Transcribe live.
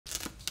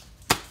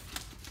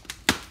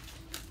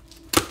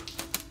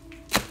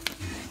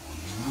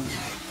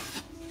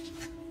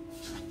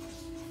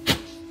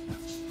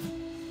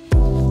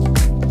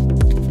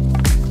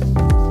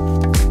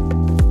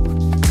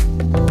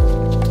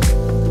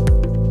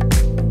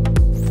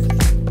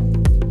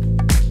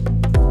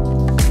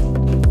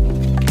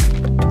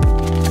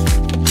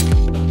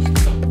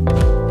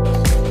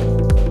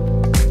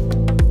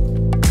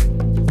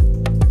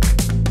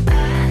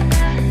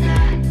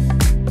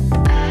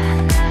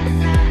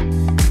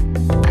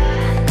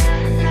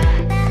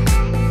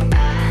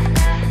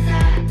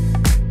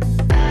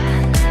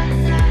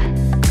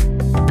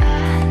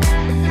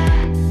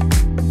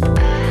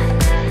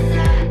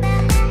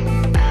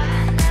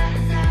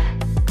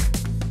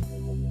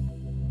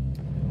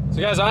So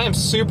guys, I am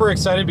super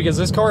excited because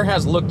this car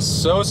has looked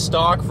so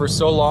stock for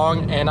so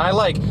long, and I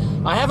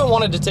haven't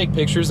wanted to take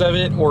pictures of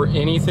it or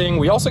anything.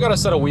 We also got a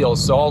set of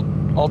wheels, so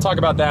I'll talk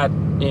about that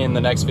in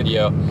the next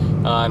video,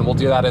 and we'll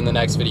do that in the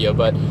next video.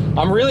 But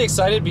I'm really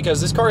excited because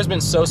this car has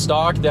been so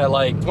stock that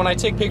like when I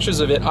take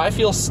pictures of it, I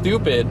feel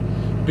stupid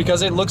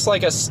because it looks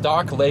like a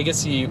stock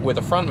Legacy with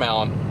a front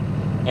mount.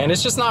 And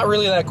it's just not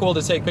really that cool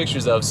to take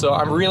pictures of. So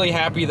I'm really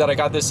happy that I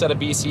got this set of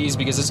BCs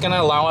because it's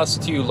gonna allow us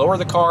to lower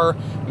the car,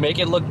 make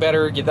it look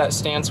better, get that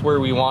stance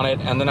where we want it.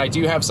 And then I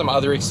do have some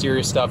other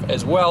exterior stuff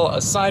as well,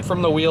 aside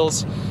from the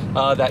wheels,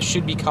 that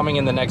should be coming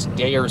in the next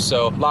day or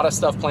so. A lot of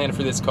stuff planned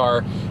for this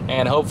car,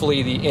 and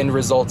hopefully the end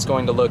result's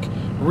going to look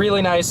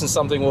really nice and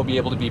something we'll be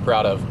able to be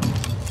proud of.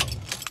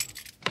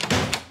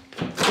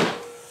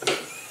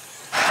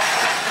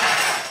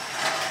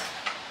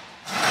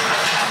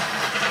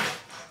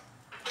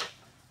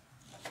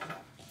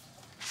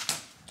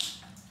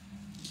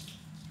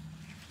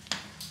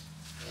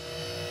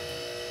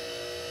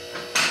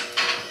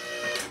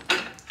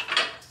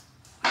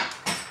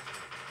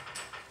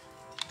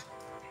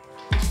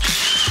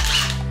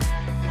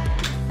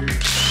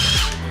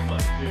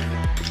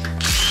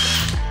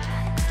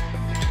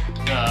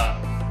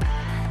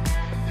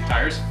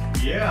 Tires?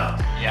 Yeah,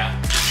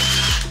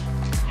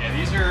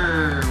 these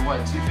are, what,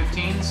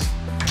 215s?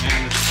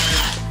 And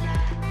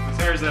the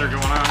tires that are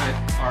going on it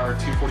are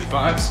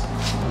 245s.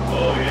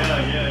 Oh, yeah.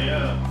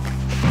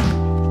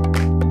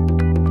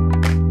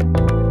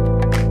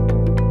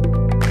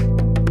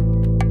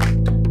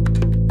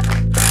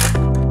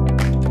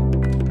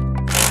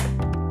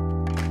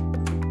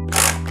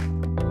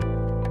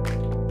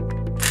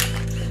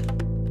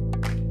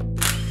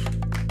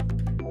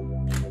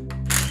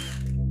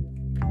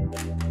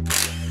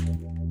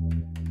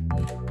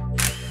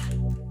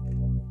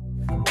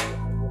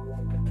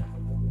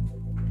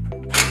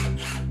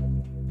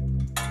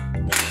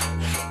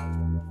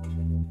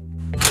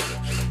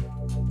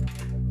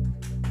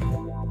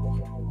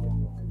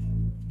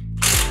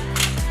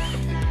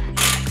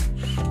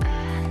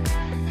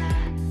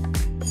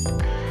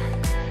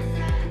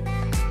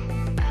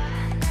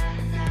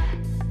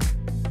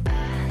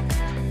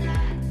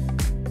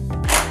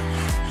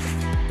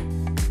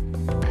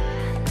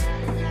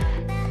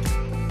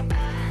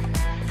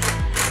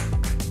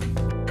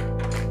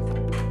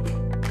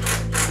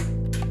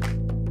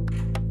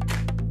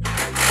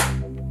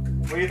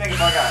 What do you think of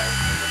bug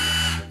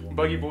eyes?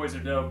 Buggy boys are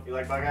dope. You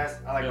like bug eyes?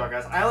 I like bug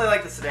eyes. I only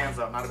like the sedans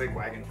though. I'm not a big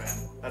wagon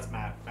fan. That's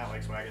Matt. Matt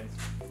likes wagons.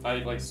 I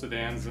like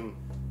sedans and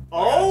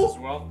Oh! as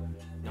well.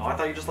 No, I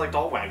thought you just liked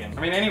all wagons.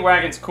 I mean, any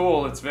wagon's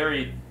cool. It's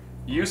very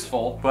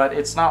useful, but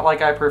it's not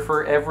like I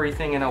prefer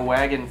everything in a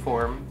wagon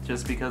form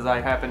just because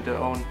I happen to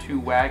own 2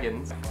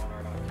 wagons.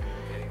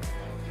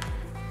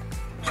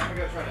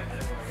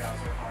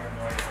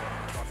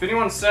 If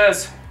anyone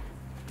says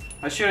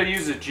I should have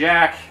used a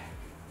jack,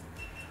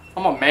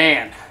 I'm a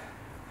man.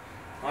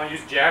 I don't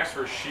use jacks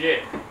for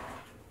shit.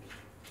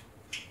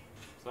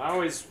 So I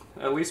always,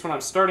 at least when I'm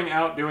starting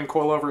out doing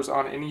coilovers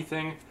on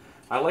anything,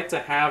 I like to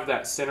have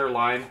that center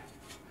line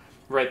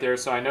right there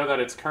so I know that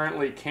it's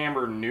currently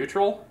camber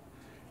neutral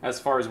as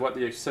far as what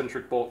the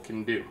eccentric bolt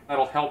can do.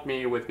 That'll help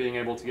me with being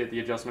able to get the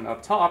adjustment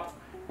up top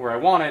where I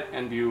want it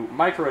and do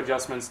micro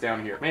adjustments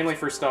down here. Mainly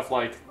for stuff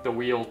like the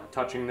wheel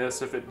touching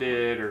this if it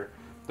did, or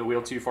the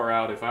wheel too far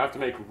out. If I have to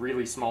make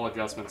really small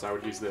adjustments, I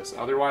would use this.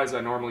 Otherwise,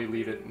 I normally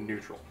leave it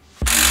neutral.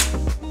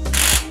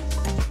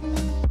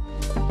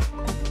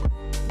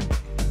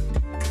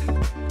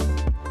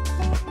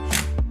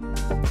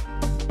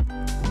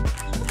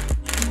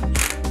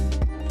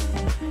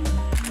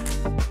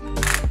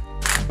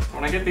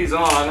 When I get these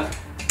on,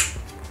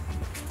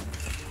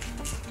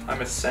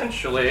 I'm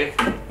essentially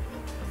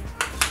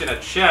just gonna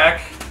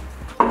check,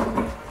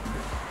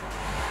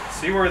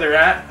 see where they're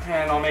at,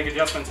 and I'll make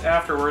adjustments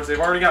afterwards. They've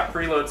already got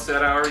preload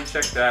set, I already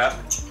checked that.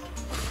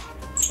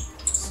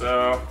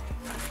 So,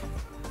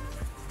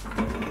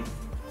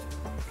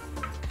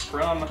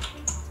 from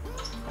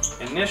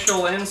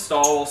initial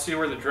install, we'll see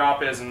where the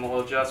drop is and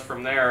we'll adjust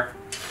from there.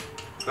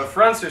 The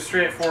fronts are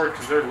straightforward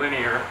because they're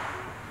linear,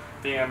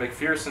 being a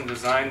McPherson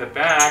design. The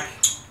back,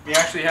 you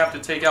actually have to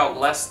take out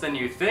less than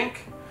you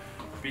think,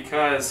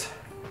 because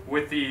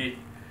with the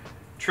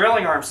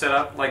trailing arm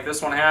setup like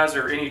this one has,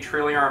 or any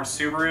trailing arm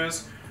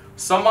Subarus,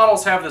 some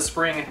models have the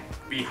spring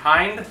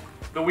behind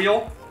the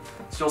wheel.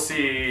 So you'll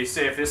see,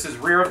 say if this is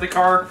rear of the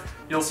car,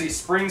 you'll see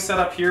spring set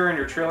up here and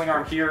your trailing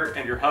arm here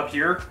and your hub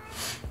here.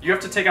 You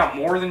have to take out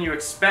more than you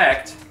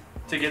expect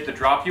to get the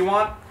drop you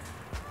want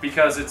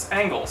because it's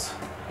angles.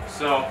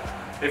 So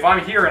if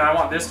I'm here and I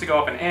want this to go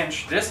up an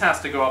inch, this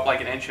has to go up like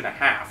 1.5 inches.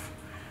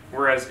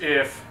 Whereas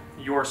if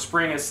your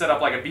spring is set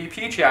up like a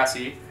BP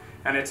chassis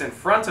and it's in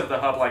front of the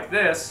hub like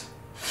this,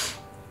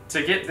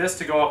 to get this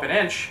to go up 1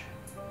 inch,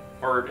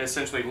 or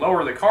essentially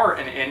lower the car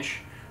 1 inch,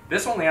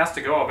 this only has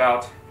to go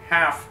about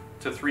 1/2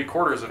 to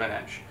 3/4 of an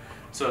inch.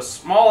 So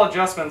small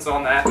adjustments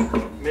on that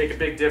make a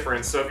big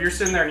difference. So if you're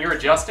sitting there and you're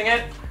adjusting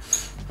it,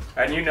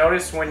 and you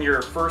notice when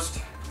you're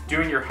first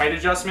doing your height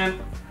adjustment,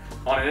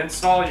 on an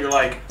install, you're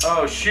like,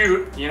 oh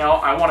shoot, you know,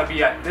 I want to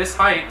be at this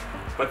height,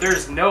 but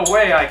there's no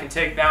way I can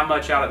take that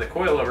much out of the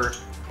coilover.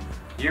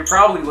 You're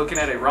probably looking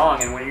at it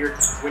wrong, and when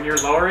you're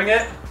lowering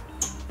it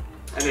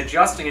and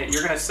adjusting it,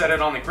 you're going to set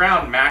it on the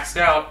ground maxed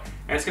out,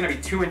 and it's going to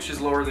be 2 inches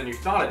lower than you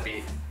thought it'd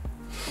be.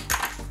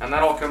 And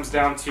that all comes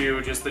down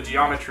to just the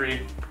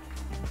geometry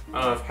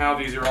of how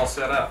these are all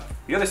set up.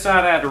 The other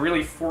side, I had to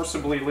really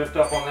forcibly lift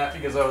up on that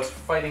because I was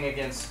fighting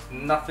against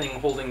nothing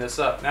holding this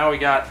up. Now we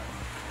got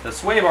the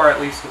sway bar at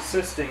least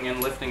assisting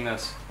in lifting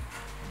this.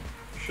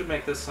 Should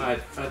make this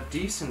side a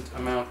decent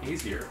amount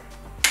easier.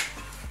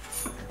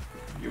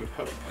 You would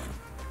hope.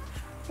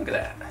 Look at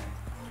that.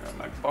 Got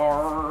my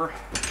bar.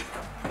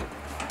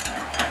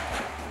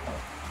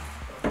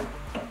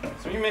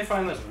 So you may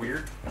find this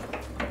weird.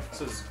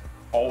 This is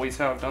always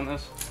how I've done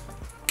this.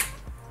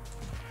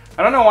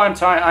 I don't know why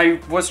I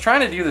was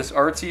trying to do this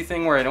artsy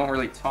thing where I don't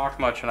really talk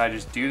much and I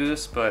just do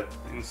this, but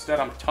instead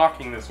I'm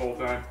talking this whole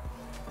time.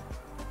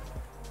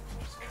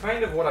 Which is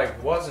kind of what I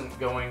wasn't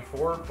going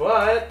for,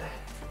 but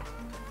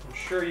I'm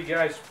sure you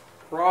guys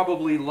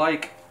probably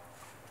like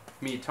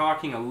me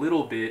talking a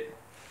little bit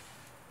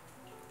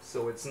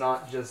so it's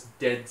not just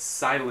dead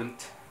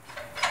silent.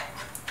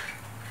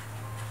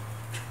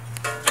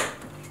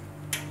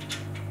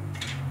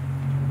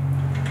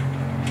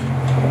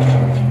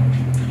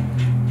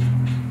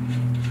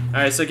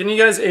 Alright, so giving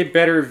you guys a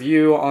better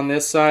view on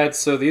this side.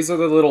 So these are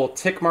the little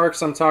tick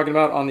marks I'm talking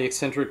about on the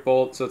eccentric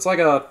bolt. So it's like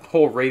a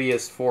whole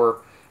radius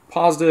for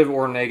positive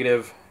or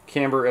negative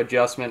camber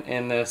adjustment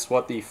in this,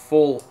 what the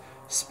full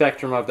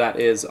spectrum of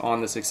that is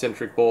on this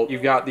eccentric bolt.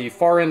 You've got the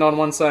far end on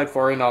one side,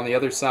 far end on the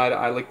other side.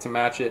 I like to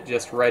match it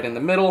just right in the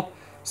middle,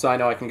 so I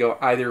know I can go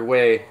either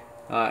way,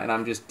 and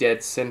I'm just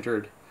dead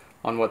centered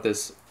on what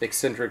this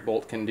eccentric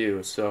bolt can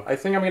do. So I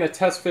think I'm going to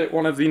test fit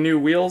one of the new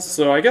wheels,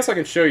 so I guess I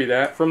can show you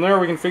that. From there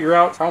we can figure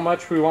out how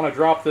much we want to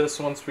drop this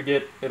once we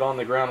get it on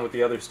the ground with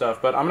the other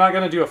stuff. But I'm not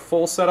going to do a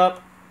full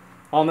setup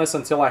on this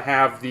until I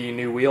have the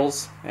new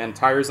wheels and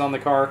tires on the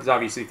car, because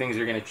obviously things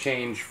are going to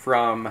change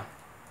from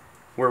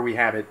where we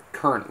have it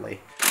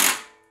currently.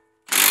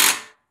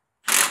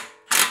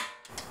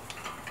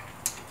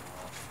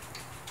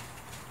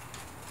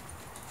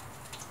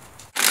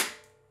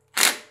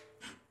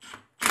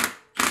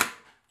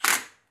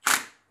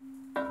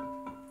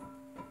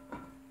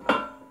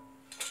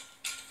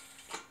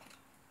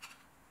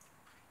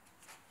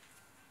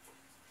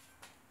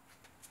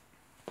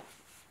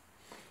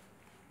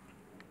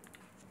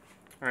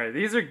 Alright,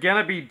 these are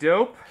gonna be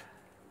dope,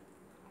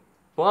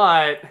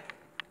 but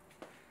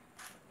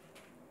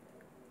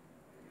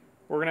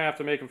we're gonna have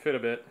to make them fit a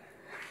bit.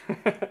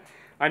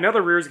 I know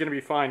the rear is gonna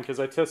be fine because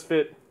I test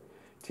fit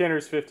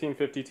Tanner's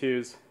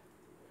 1552s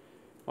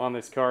on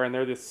this car, and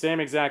they're the same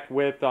exact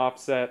width,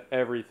 offset,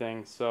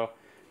 everything. So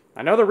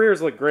I know the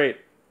rears look great.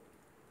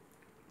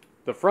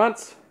 The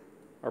fronts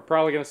are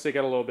probably gonna stick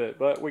out a little bit,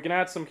 but we can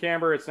add some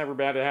camber. It's never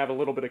bad to have a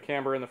little bit of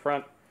camber in the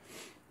front.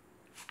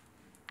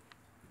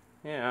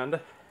 And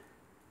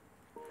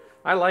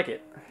I like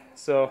it.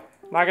 So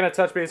I'm not going to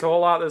touch base a whole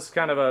lot. This is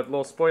kind of a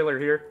little spoiler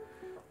here.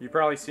 You've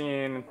probably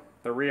seen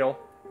the reel,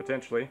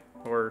 potentially,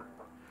 or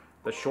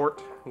the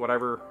short,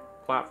 whatever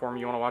platform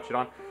you want to watch it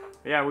on.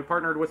 But yeah, we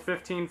partnered with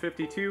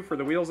 1552 for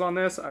the wheels on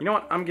this. You know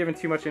what? I'm giving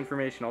too much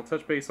information. I'll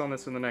touch base on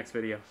this in the next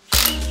video.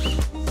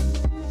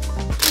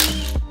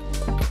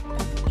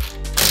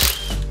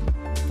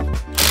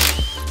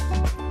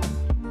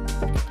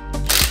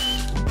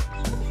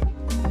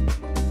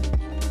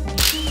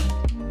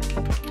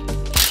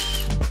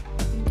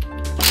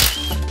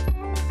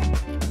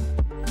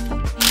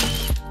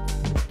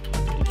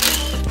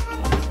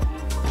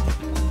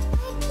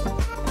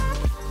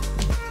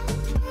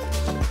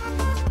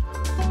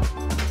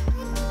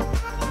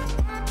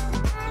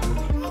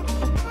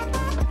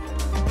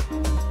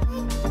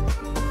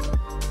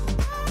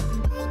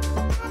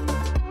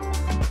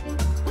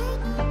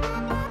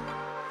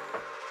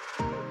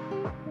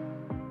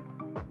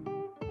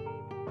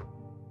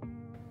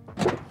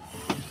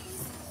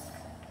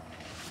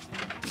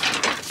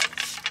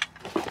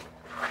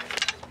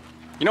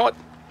 You know what?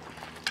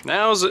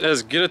 Now's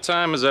as good a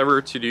time as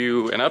ever to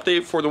do an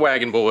update for the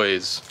wagon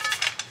boys.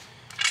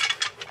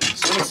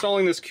 So I'm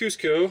installing this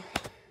Cusco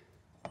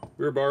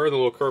rear bar, the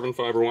little carbon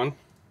fiber one.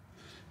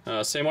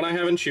 Same one I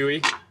have in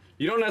Chewy.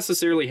 You don't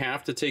necessarily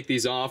have to take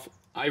these off.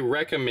 I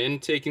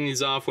recommend taking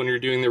these off when you're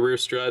doing the rear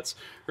struts,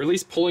 or at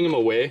least pulling them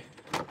away.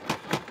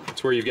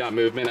 It's where you've got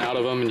movement out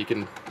of them and you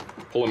can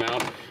pull them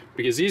out,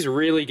 because these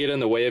really get in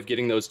the way of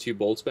getting those two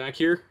bolts back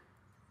here.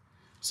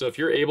 So if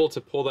you're able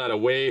to pull that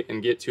away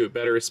and get to it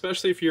better,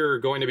 especially if you're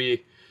going to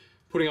be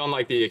putting on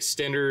like the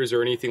extenders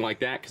or anything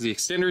like that, because the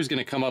extender is going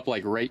to come up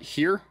like right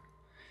here,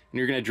 and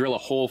you're going to drill a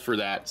hole for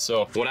that.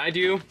 So what I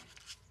do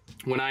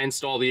when I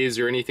install these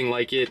or anything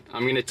like it,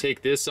 I'm going to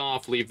take this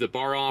off, leave the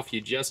bar off.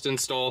 You just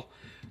install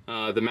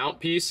the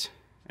mount piece,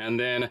 and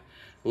then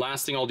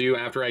last thing I'll do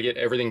after I get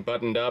everything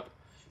buttoned up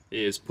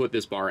is put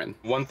this bar in.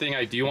 One thing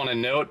I do want to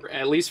note,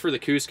 at least for the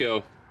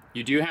Cusco,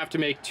 you do have to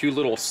make two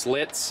little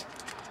slits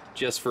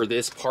just for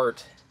this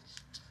part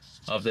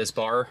of this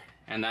bar,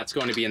 and that's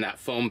going to be in that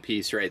foam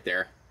piece right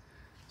there.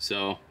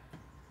 So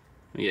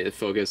let me get it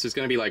focused. It's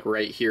going to be like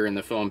right here in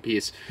the foam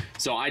piece.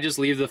 So I just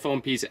leave the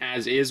foam piece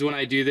as is when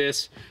I do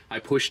this. I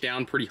push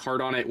down pretty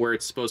hard on it where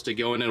it's supposed to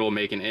go, and it'll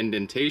make an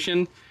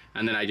indentation,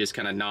 and then I just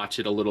kind of notch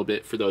it a little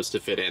bit for those to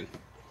fit in.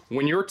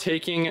 When you're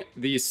taking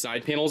these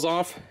side panels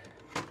off,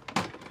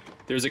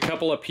 there's a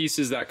couple of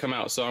pieces that come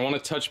out, so I want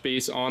to touch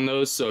base on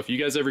those. So if you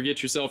guys ever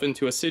get yourself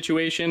into a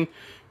situation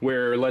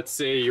where, let's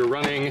say you're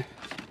running,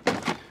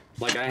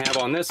 like I have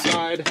on this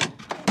side,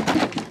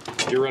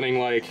 you're running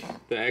like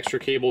the extra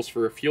cables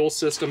for a fuel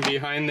system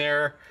behind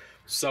there,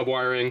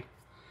 subwiring.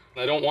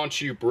 I don't want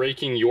you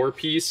breaking your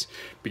piece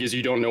because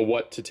you don't know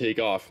what to take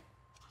off.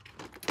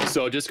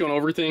 So just going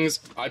over things,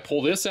 I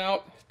pull this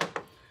out,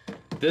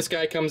 this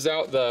guy comes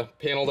out, the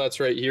panel that's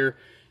right here.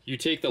 You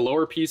take the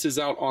lower pieces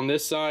out on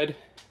this side.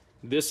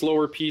 This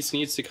lower piece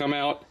needs to come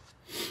out.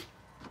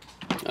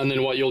 And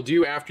then what you'll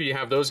do after you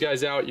have those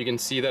guys out, you can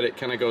see that it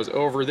kind of goes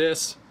over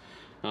this,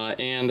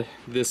 and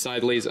this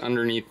side lays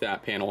underneath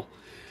that panel.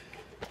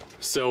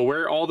 So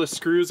where all the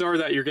screws are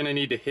that you're going to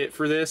need to hit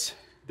for this,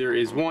 there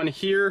is one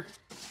here.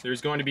 There's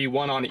going to be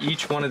one on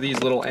each one of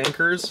these little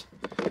anchors.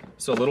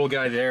 So little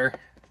guy there,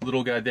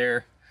 little guy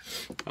there.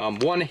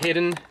 One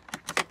hidden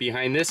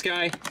behind this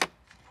guy,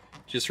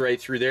 just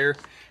right through there.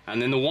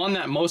 And then the one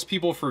that most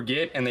people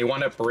forget and they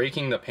wind up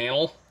breaking the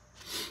panel,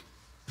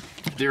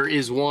 there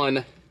is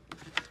one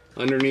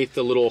underneath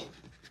the little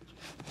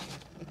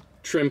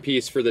trim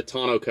piece for the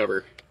tonneau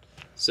cover.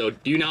 So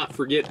do not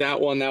forget that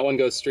one. That one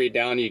goes straight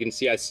down. You can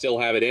see I still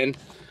have it in.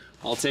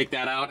 I'll take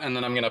that out, and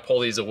then I'm gonna pull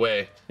these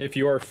away. If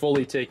you are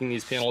fully taking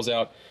these panels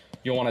out,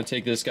 you'll wanna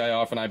take this guy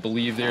off, and I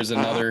believe there's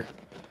another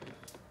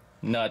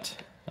nut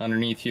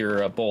underneath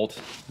here, a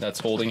bolt that's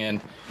holding in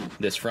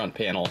this front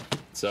panel.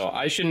 So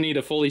I shouldn't need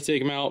to fully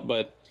take them out,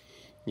 but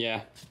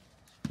yeah,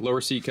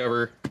 lower seat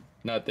cover,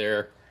 nut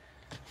there.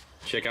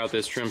 Check out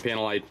this trim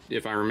panel.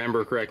 If I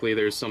remember correctly,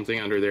 there's something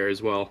under there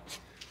as well,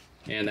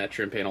 and that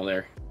trim panel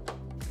there.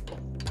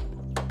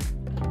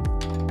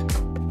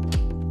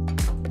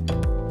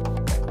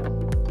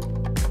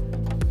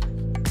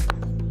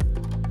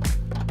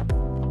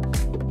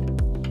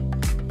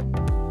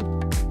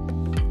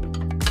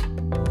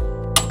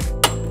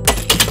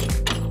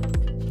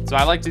 So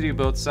I like to do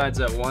both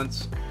sides at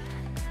once.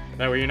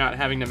 That way you're not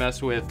having to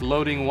mess with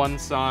loading one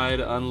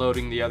side,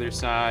 unloading the other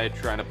side,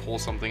 trying to pull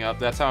something up.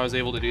 That's how I was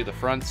able to do the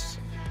fronts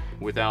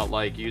without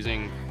like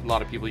using, a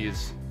lot of people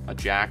use a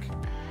jack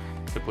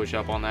to push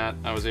up on that.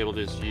 I was able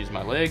to just use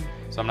my leg.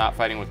 So I'm not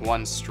fighting with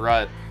one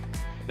strut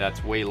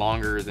that's way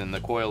longer than the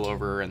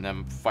coilover and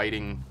them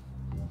fighting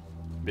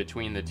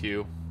between the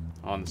two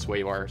on the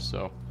sway bars.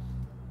 So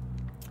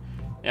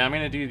yeah, I'm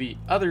gonna do the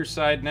other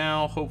side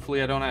now.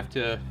 Hopefully I don't have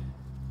to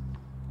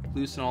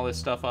loosen all this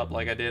stuff up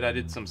like I did. I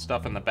did some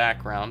stuff in the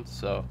background,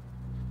 so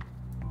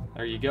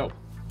there you go.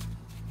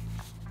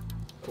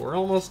 We're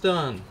almost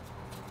done.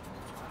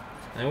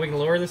 And we can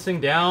lower this thing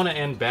down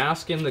and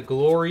bask in the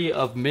glory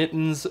of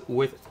mittens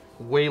with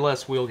way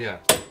less wheel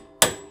gap.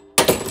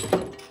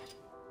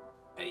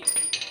 Hey.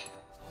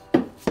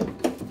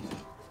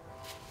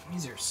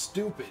 These are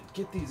stupid.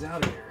 Get these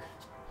out of here.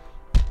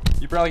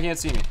 You probably can't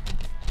see me.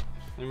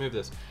 Let me move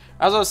this.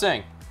 As I was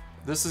saying,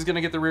 this is gonna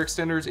get the rear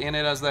extenders, and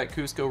it has that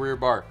Cusco rear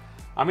bar.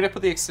 I'm gonna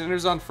put the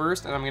extenders on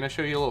first, and I'm gonna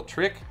show you a little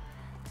trick.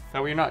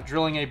 That way you're not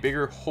drilling a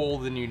bigger hole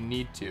than you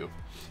need to.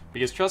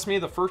 Because trust me,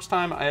 the first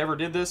time I ever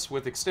did this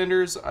with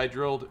extenders, I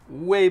drilled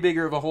way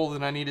bigger of a hole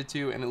than I needed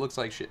to, and it looks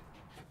like shit.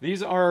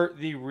 These are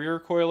the rear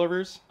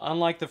coilovers.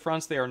 Unlike the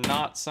fronts, they are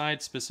not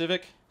side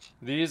specific.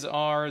 These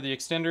are the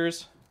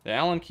extenders. The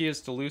Allen key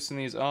is to loosen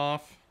these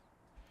off,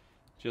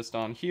 just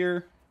on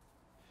here.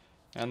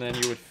 And then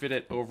you would fit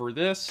it over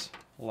this,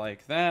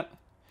 like that,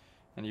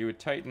 and you would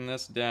tighten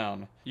this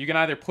down. You can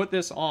either put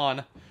this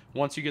on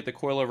once you get the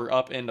coilover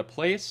up into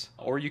place,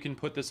 or you can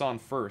put this on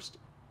first.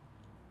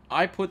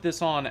 I put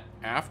this on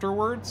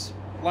afterwards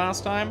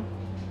last time,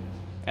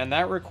 and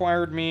that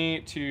required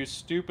me to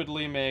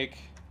stupidly make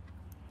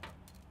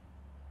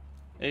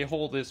a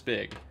hole this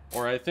big.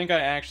 Or I think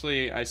I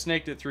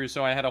snaked it through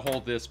so I had a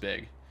hole this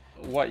big.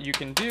 What you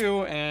can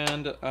do,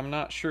 and I'm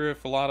not sure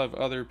if a lot of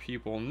other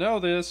people know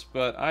this,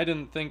 but I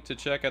didn't think to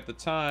check at the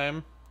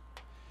time,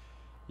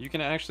 you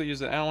can actually use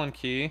the Allen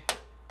key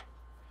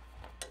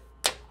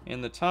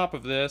in the top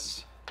of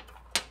this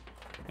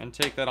and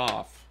take that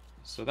off.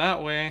 So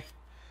that way,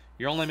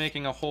 you're only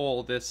making a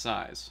hole this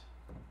size.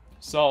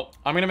 So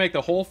I'm gonna make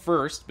the hole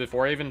first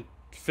before I even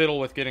fiddle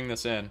with getting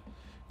this in,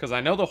 because I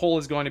know the hole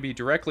is going to be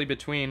directly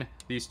between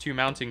these two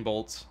mounting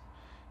bolts,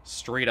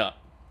 straight up.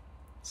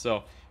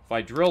 So if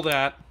I drill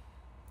that,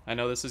 I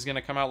know this is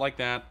gonna come out like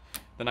that.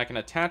 Then I can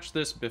attach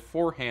this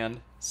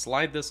beforehand,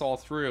 slide this all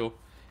through,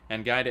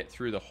 and guide it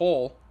through the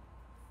hole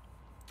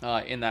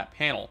in that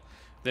panel.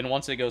 Then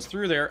once it goes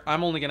through there,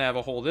 I'm only gonna have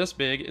a hole this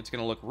big. It's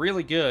gonna look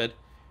really good,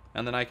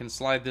 and then I can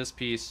slide this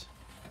piece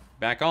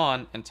back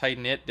on and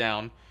tighten it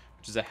down,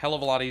 which is a hell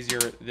of a lot easier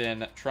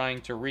than trying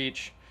to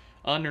reach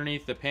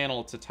underneath the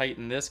panel to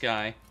tighten this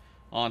guy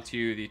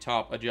onto the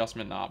top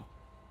adjustment knob.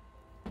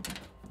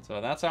 So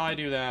that's how I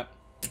do that.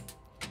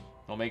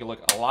 It'll make it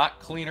look a lot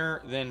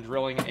cleaner than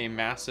drilling a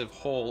massive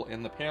hole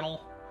in the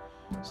panel.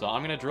 So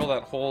I'm gonna drill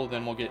that hole,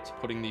 then we'll get to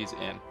putting these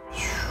in.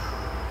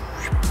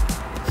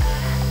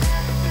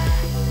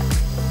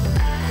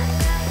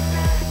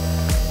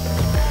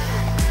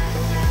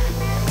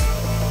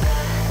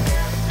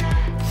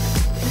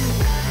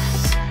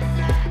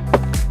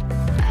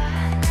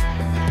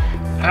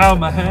 Ow,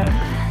 my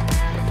hand.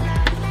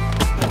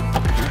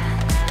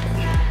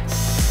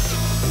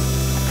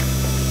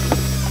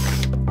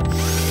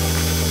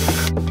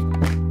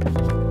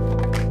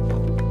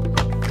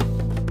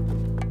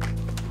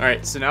 All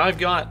right, so now I've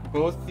got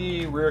both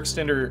the rear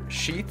extender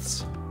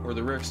sheaths, or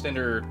the rear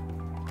extender,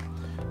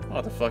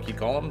 what the fuck you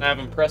call them. I have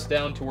them pressed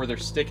down to where they're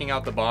sticking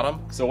out the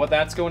bottom. So what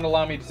that's going to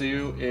allow me to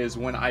do is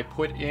when I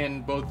put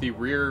in both the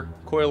rear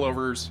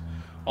coilovers,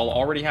 I'll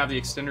already have the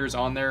extenders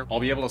on there. I'll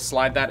be able to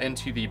slide that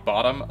into the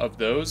bottom of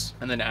those,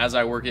 and then as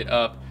I work it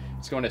up,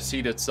 it's going to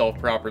seat itself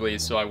properly,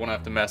 so I won't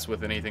have to mess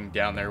with anything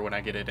down there when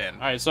I get it in.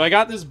 All right, so I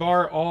got this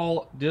bar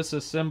all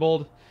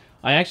disassembled.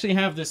 I actually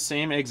have this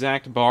same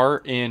exact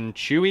bar in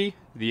Chewy,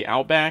 the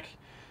Outback,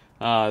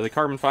 the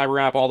carbon fiber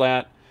wrap, all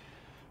that.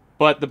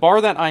 But the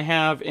bar that I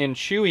have in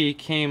Chewy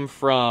came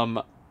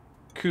from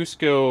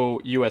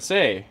Cusco,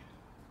 USA.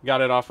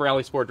 Got it off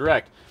Rally Sport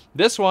Direct.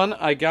 This one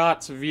I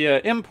got via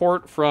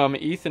import from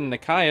Ethan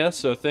Nakaya,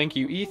 so thank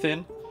you,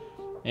 Ethan.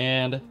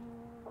 And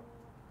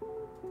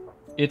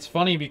it's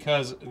funny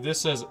because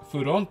this says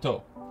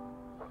Furonto,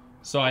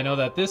 so I know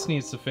that this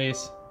needs to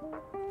face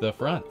the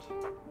front.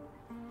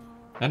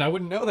 And I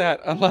wouldn't know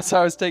that unless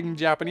I was taking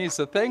Japanese,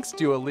 so thanks,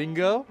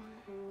 Duolingo.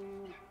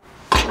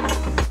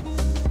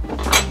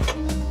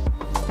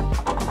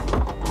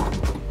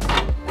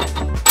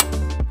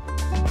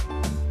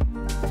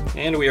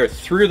 And we are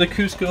through the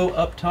Cusco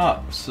up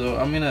top, so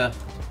I'm gonna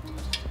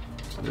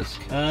just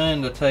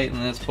kind of tighten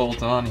this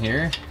bolt on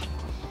here.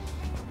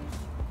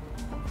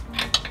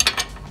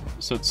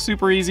 So it's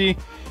super easy,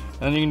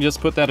 and you can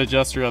just put that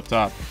adjuster up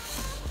top.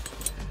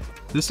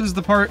 This is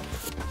the part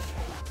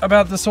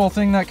about this whole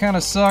thing that kind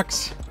of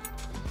sucks,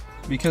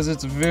 because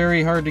it's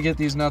very hard to get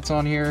these nuts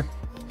on here.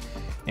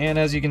 And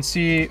as you can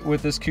see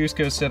with this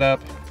Cusco setup,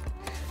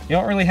 you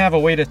don't really have a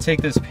way to take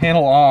this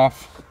panel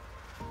off.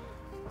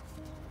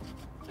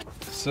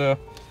 So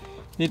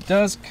it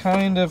does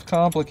kind of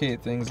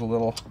complicate things a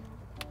little.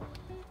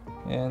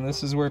 And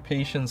this is where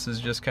patience is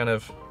just kind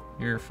of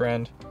your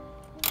friend.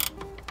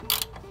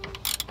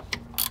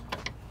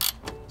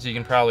 So you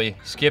can probably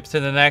skip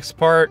to the next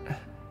part.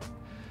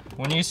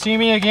 When you see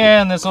me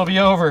again, this will be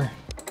over.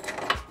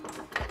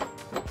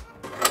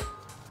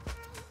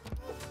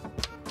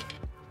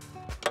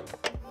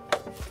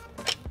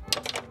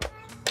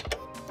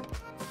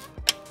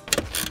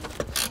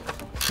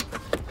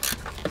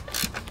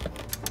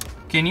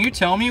 Can you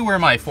tell me where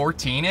my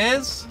 14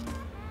 is?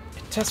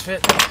 Test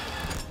fit.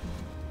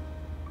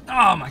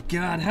 Oh my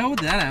God, how would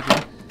that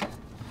happen?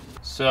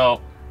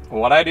 So,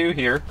 what I do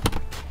here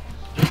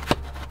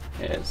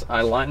is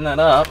I line that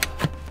up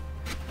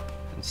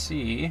and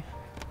see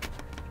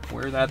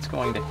where that's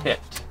going to hit.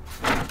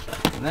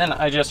 And then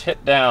I just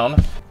hit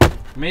down.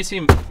 It may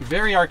seem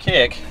very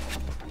archaic,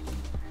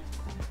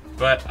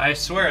 but I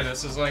swear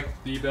this is like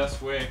the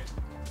best way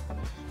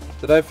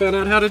that I've found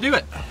out how to do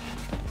it.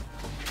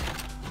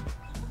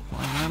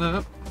 Line that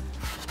up.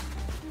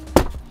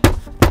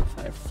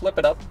 I flip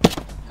it up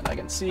and I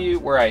can see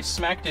where I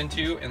smacked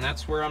into, and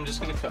that's where I'm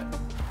just gonna cut.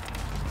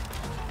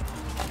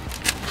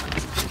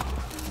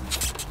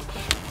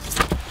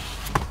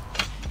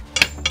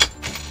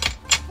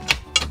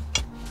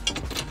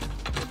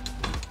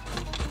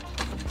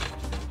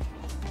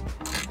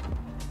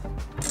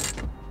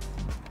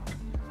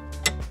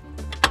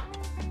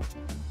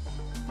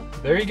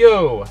 There you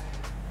go.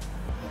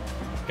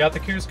 Got the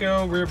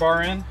Cusco rear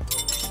bar in.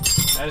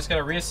 I just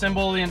gotta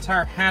reassemble the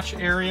entire hatch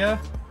area,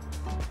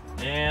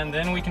 and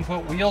then we can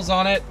put wheels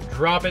on it,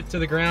 drop it to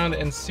the ground,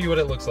 and see what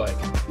it looks like.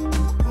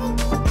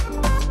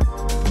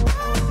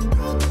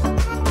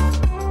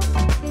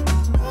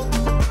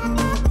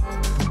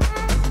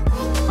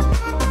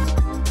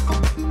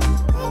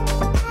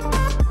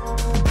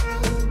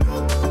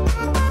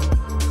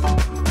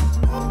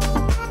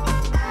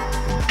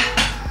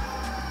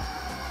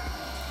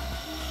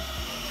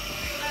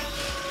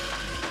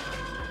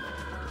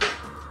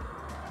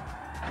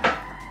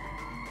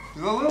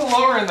 It's a little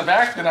lower in the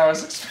back than I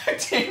was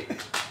expecting.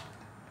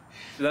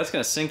 That's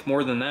gonna sink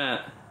more than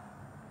that.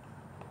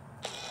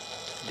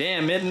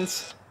 Damn,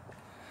 Mittens.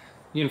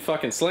 You can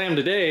fucking slam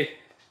today.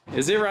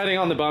 Is it riding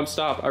on the bump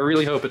stop? I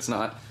really hope it's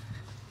not.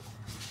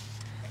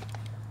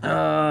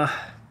 Yeah,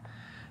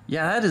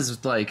 that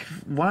is like,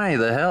 why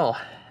the hell?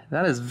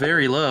 That is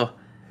very low.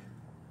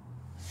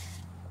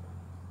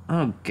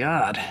 Oh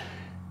God.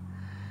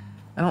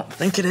 I don't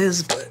think it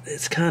is, but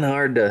it's kind of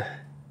hard to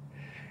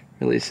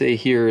really say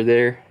here or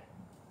there.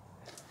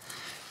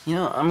 You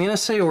know, I'm gonna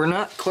say we're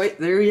not quite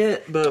there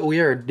yet, but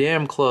we are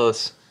damn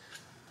close.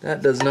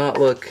 That does not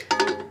look...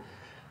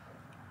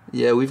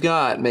 Yeah, we've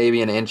got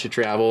maybe an inch of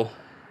travel.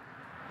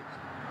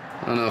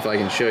 I don't know if I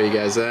can show you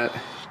guys that.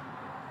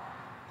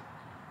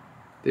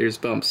 There's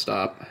bump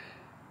stop.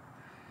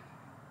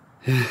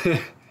 I'm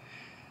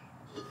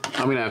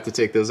gonna have to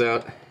take those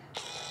out.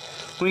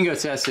 We can go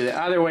test it.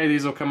 Either way,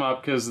 these will come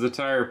up because the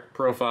tire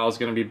profile is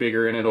gonna be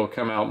bigger and it'll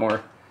come out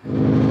more.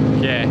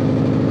 Okay.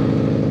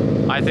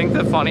 I think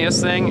the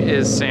funniest thing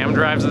is Sam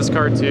drives this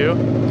car too.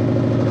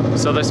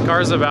 So this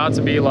car's about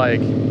to be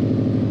like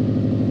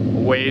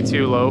way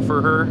too low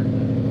for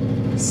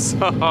her.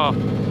 So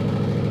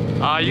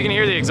you can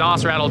hear the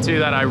exhaust rattle too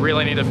that I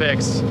really need to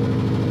fix.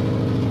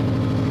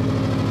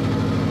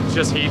 It's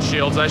just heat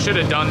shields. I should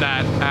have done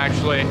that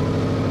actually.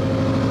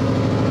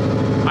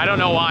 I don't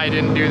know why I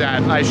didn't do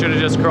that. I should have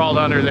just crawled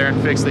under there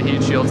and fixed the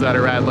heat shields that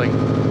are rattling,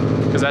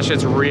 because that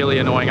shit's really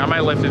annoying. I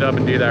might lift it up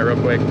and do that real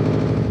quick.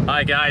 All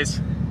right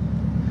guys,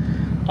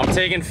 I'm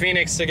taking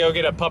Phoenix to go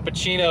get a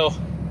puppuccino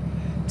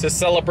to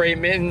celebrate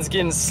Mittens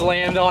getting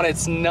slammed on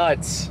its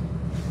nuts.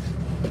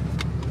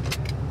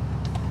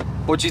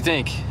 What'd you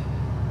think?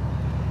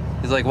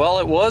 He's like, well,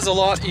 it was a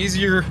lot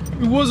easier.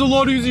 It was a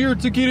lot easier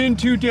to get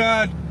into,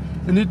 Dad,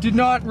 and it did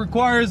not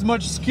require as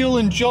much skill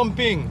in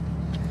jumping.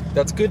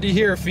 That's good to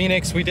hear,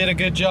 Phoenix. We did a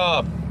good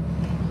job.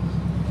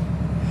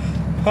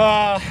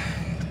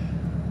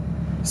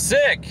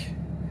 Sick.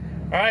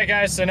 All right,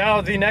 guys, so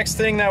now the next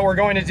thing that we're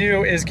going to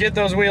do is get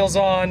those wheels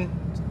on.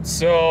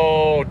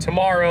 So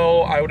tomorrow,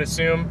 I would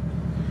assume,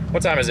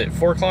 what time is it,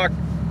 4 o'clock?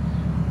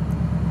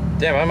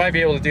 Damn, I might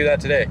be able to do that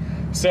today.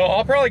 So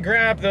I'll probably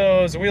grab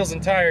those wheels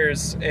and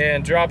tires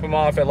and drop them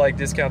off at like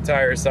Discount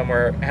Tires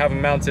somewhere, have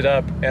them mounted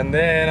up, and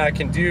then I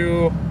can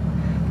do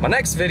my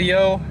next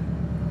video,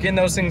 getting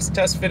those things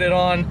test fitted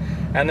on,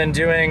 and then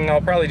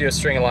I'll probably do a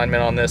string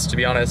alignment on this, to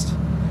be honest.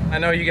 I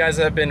know you guys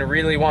have been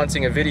really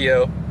wanting a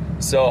video,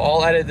 so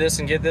I'll edit this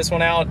and get this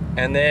one out,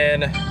 and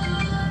then,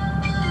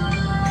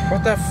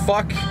 what the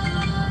fuck?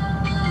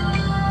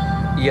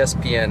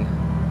 ESPN,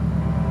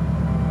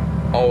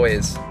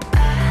 always.